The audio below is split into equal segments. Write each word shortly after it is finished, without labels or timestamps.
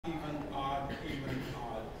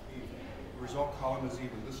result column is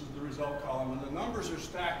even. This is the result column, and the numbers are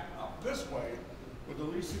stacked up this way with the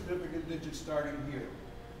least significant digit starting here.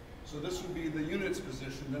 So this would be the units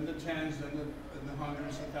position, then the tens, then the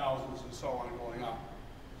hundreds, the thousands, and so on going up.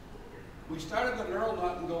 We started the knurled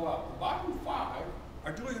nut and go up. The bottom 5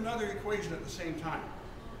 are doing another equation at the same time.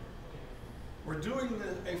 We're doing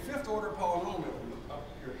a 5th order polynomial up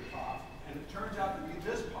here at the top, and it turns out to be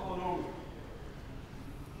this polynomial.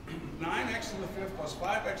 9x to the 5th plus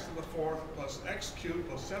 5x to the 4th plus x cubed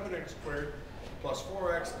plus 7x squared plus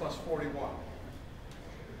 4x plus 41.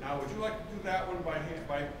 Now, would you like to do that one by hand,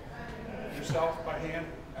 by yourself, by hand?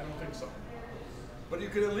 I don't think so. But you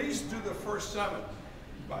could at least do the first 7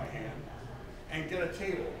 by hand and get a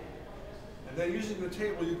table. And then using the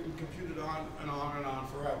table, you can compute it on and on and on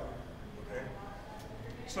forever. Okay?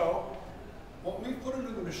 So, what we put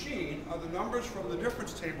into the machine are the numbers from the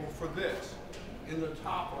difference table for this in the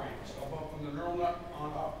top ranks, above from the knurled nut on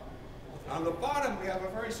up. On the bottom, we have a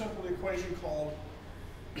very simple equation called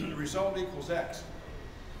result equals x.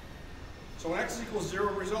 So when x equals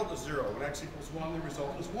 0, the result is 0. When x equals 1, the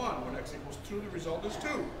result is 1. When x equals 2, the result is 2.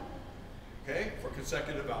 Okay, for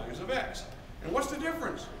consecutive values of x. And what's the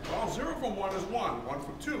difference? Well, 0 from 1 is 1. 1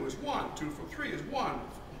 from 2 is 1. 2 from 3 is 1.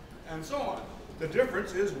 And so on. The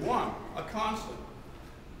difference is 1, a constant.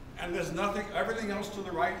 And there's nothing, everything else to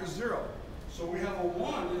the right is 0. So we have a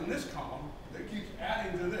 1 in this column that keeps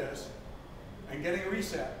adding to this and getting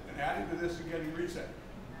reset, and adding to this and getting reset.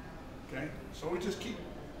 Okay? So we just keep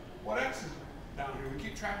what x is down here. We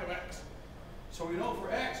keep track of x. So we know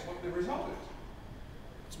for x what the result is.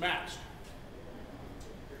 It's matched.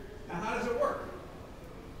 Now how does it work?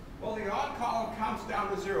 Well, the odd column counts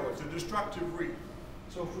down to 0. It's a destructive read.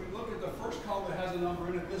 So if we look at the first column that has a number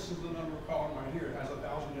in it, this is the number column right here. It has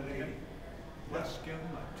 1,080. Let's give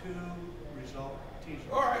them a 2 result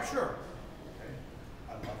t-shirt. All right, sure. Okay.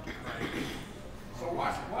 I'd love to try. So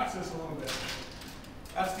watch this a little bit.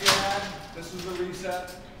 That's the add. This is the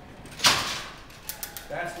reset.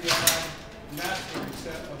 That's the add. And that's the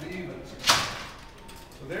reset of the evens.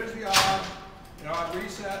 So there's the odd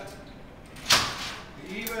reset,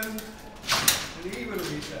 the even, and the even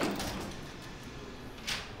reset.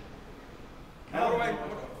 Now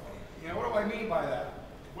what do I mean by that?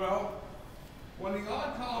 Well, when the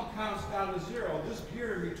odd column counts down to 0, this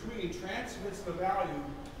gear in between transmits the value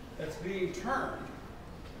that's being turned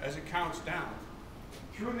as it counts down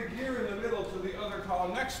through the gear in the middle to the other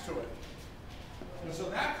column next to it. And so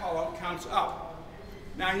that column counts up.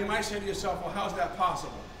 Now you might say to yourself, well, how's that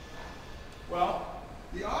possible? Well,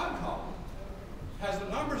 the odd column has the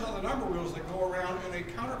numbers on the number wheels that go around in a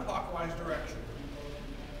counterclockwise direction.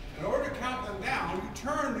 In order to count them down, you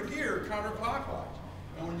turn the gear counterclockwise.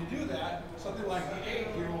 And when you do that, something like the 8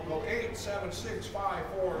 here will go 8, 7, 6, 5,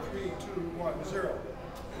 4, 3, 2, 1, 0.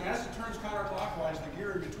 And as it turns counterclockwise, the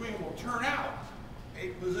gear in between will turn out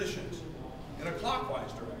 8 positions in a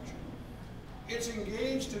clockwise direction. It's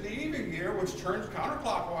engaged to the even gear, which turns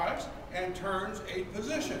counterclockwise and turns 8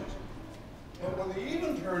 positions. But when the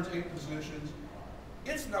even turns 8 positions,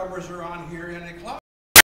 its numbers are on here in a clockwise.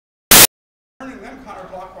 Turning them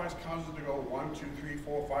counterclockwise causes it to go 1, 2, 3,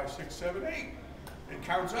 4, 5, 6, 7, 8. It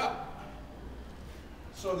counts up.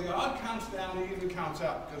 So the odd counts down, the even counts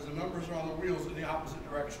up, because the numbers are on the wheels in the opposite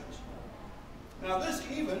directions. Now this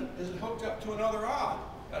even is hooked up to another odd.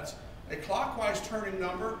 That's a clockwise turning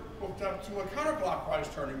number hooked up to a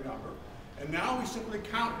counterclockwise turning number. And now we simply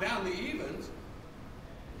count down the evens,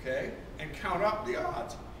 okay, and count up the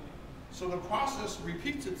odds. So the process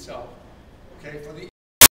repeats itself, okay, for the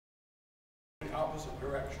opposite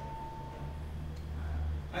direction.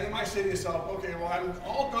 Now you might say to yourself, okay, well, I'm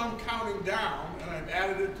all done counting down and I've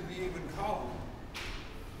added it to the even column.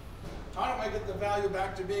 How do I get the value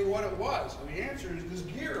back to being what it was? And the answer is this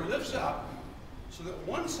gear lifts up so that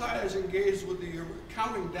one side is engaged with the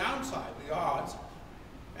counting down side, the odds,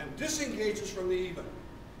 and disengages from the even.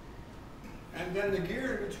 And then the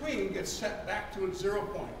gear in between gets set back to its 0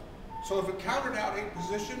 point. So if it counted out 8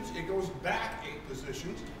 positions, it goes back 8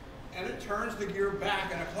 positions, and it turns the gear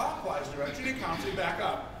back in a clockwise direction, it counts it back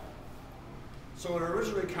up. So it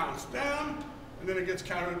originally counts down, and then it gets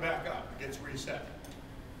counted back up. It gets reset.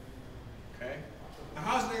 Okay? Now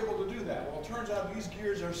how's it able to do that? Well, it turns out these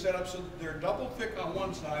gears are set up so that they're double thick on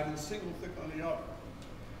one side and single thick on the other.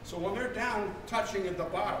 So when they're down touching at the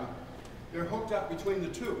bottom, they're hooked up between the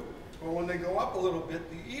two. But when they go up a little bit,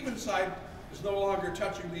 the even side is no longer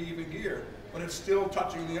touching the even gear, but it's still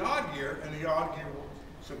touching the odd gear, and the odd gear will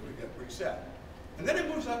simply get reset. And then it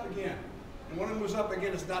moves up again. And when it moves up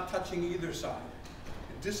again, it's not touching either side.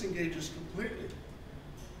 It disengages completely.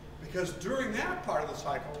 Because during that part of the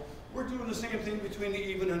cycle, we're doing the same thing between the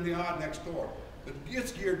even and the odd next door.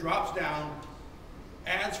 Its gear drops down,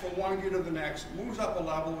 adds from one gear to the next, moves up a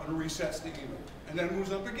level, and resets the even. And then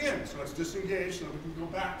moves up again, so it's disengaged, so we can go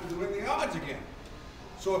back to doing the odds again.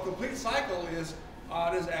 So a complete cycle is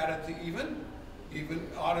odd is added to even,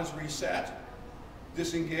 odd is reset,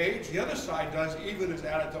 disengage. The other side does even is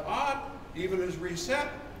added to odd, even is reset,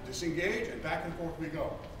 disengage, and back and forth we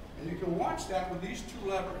go. And you can watch that with these two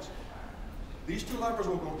levers. These two levers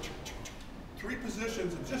will go three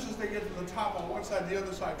positions, and just as they get to the top on one side, the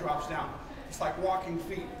other side drops down. It's like walking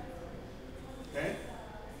feet. Okay?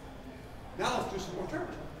 Now let's do some more turning.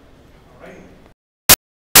 Right?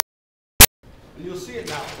 And you'll see it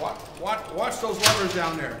now. Watch those levers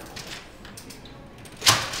down there.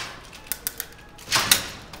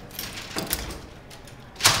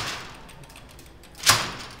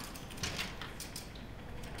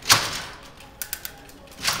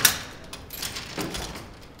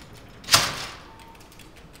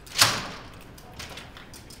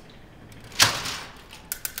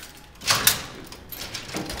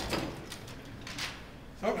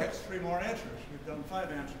 Okay. That's 3 more answers. We've done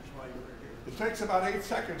 5 answers while you were here. It takes about 8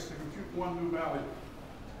 seconds to compute one new value.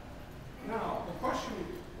 Now, the question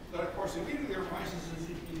that, of course, immediately arises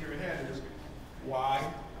in your head is, why?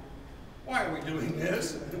 Why are we doing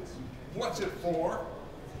this? What's it for?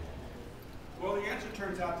 Well, the answer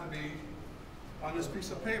turns out to be on this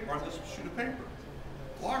piece of paper, on this sheet of paper.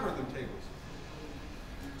 Logarithm tables,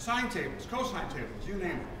 sine tables, cosine tables, you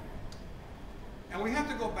name it. And we have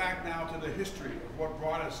to go back now to the history of what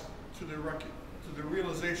brought us to the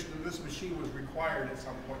realization that this machine was required at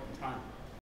some point in time.